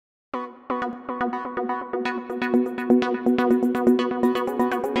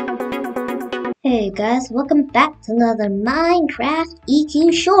Hey guys, welcome back to another Minecraft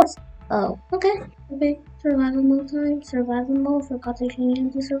EQ Shorts. Oh, okay, survival mode time, survival mode, forgot to change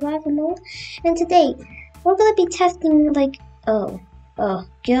into survival mode. And today, we're gonna be testing get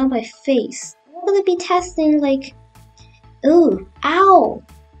on my face. We're gonna be testing ooh, ow,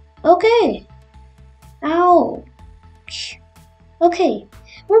 okay, ow, okay.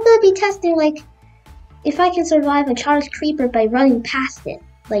 We're gonna be testing if I can survive a charged creeper by running past it,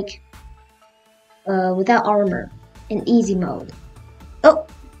 without armor in easy mode. Oh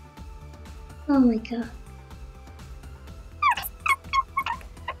my god.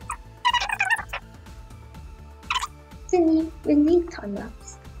 We need time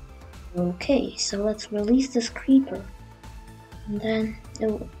lapse. Okay, so let's release this creeper. And then it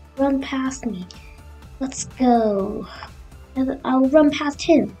will run past me. Let's go. And I'll run past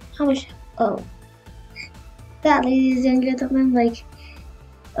him. How much? Oh. That, ladies and gentlemen,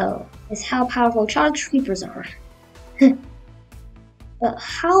 is how powerful charged creepers are. But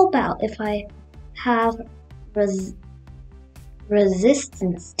how about if I have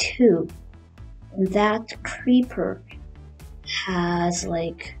resistance 2, and that creeper has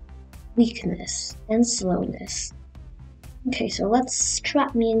weakness and slowness. Okay, so let's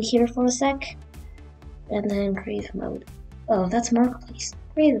trap me in here for a sec, and then creative mode. Oh, that's marketplace.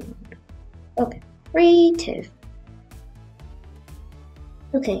 Creative mode. Okay, creative.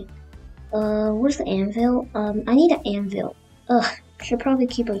 Okay, where's the anvil? I need an anvil. Should probably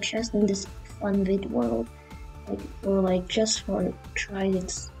keep a chest in this fun vid world, just for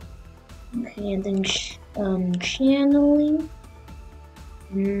tridents. Okay, and then channeling,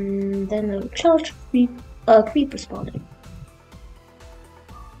 and then the charge creeper spawning.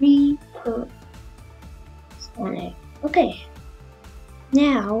 Creeper spawning. Okay,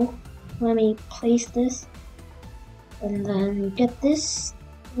 now let me place this, and then get this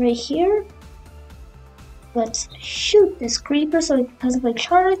right here. Let's shoot this creeper so it becomes a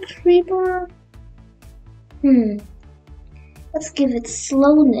charged creeper. Let's give it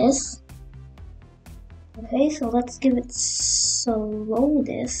slowness. Okay, so let's give it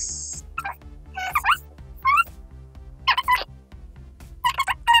slowness.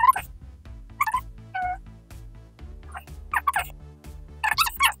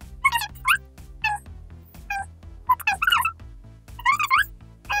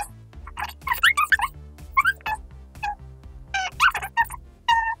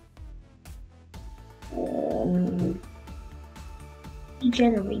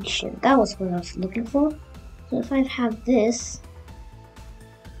 Regeneration, that was what I was looking for. So if I have this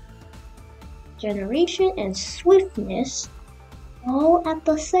generation and swiftness all at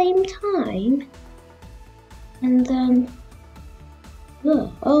the same time, and then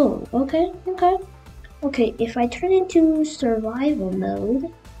okay, if I turn into survival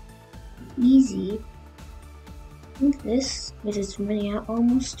mode, easy, I think this, which is running out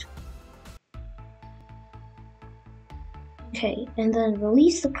almost. Okay, and then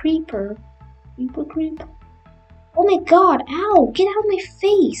release the creeper. Creep. Oh my god, ow! Get out of my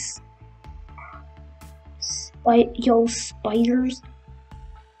face! Yo, spiders.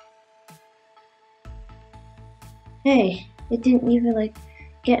 Hey, it didn't even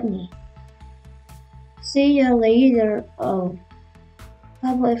get me. See ya later. Oh.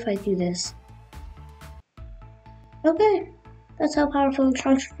 How about if I do this? Okay, that's how powerful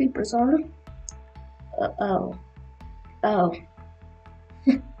charged creepers are. Oh.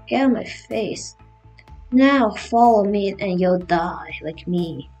 Get out of my face. Now follow me and you'll die like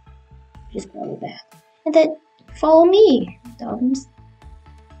me. Just probably bad. And then follow me, dumbs.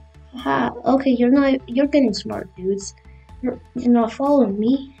 Haha. Okay, you're getting smart, dudes. You're not following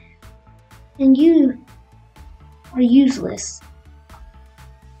me. And you are useless.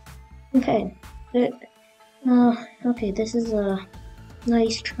 Okay. Okay, this is a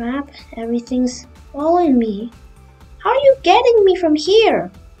nice trap. Everything's following me. How are you getting me from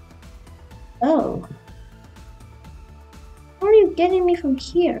here? Oh. How are you getting me from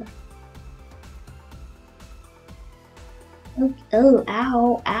here? Oh,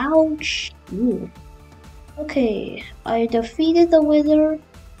 ow, ouch. Ooh. Okay, I defeated the wither.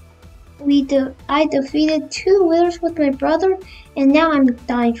 I defeated 2 withers with my brother, and now I'm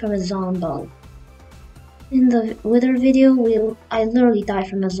dying from a zombie. In the wither video, I literally died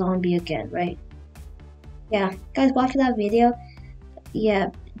from a zombie again, right? Yeah, guys, watch that video. Yeah,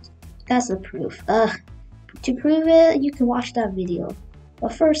 that's the proof. To prove it, you can watch that video.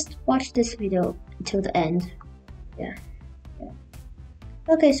 But first, watch this video until the end. Yeah.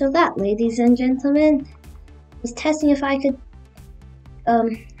 Okay, so that, ladies and gentlemen, was testing if I could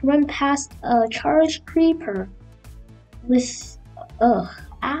run past a charged creeper with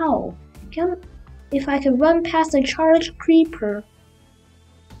ow. if I could run past a charged creeper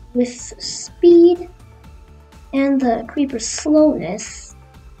with speed and the creeper's slowness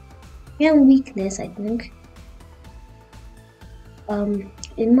and weakness, I think,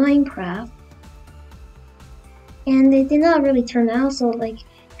 in Minecraft, and it did not really turn out. So like,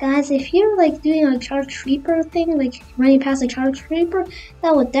 guys, if you're like doing a charged creeper thing, like running past a charged creeper,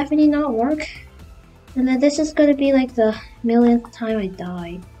 that would definitely not work. And then this is gonna be like the millionth time I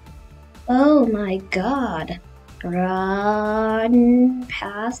died. Oh my god. Run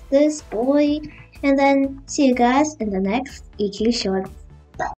past this boy. And then see you guys in the next EQ short.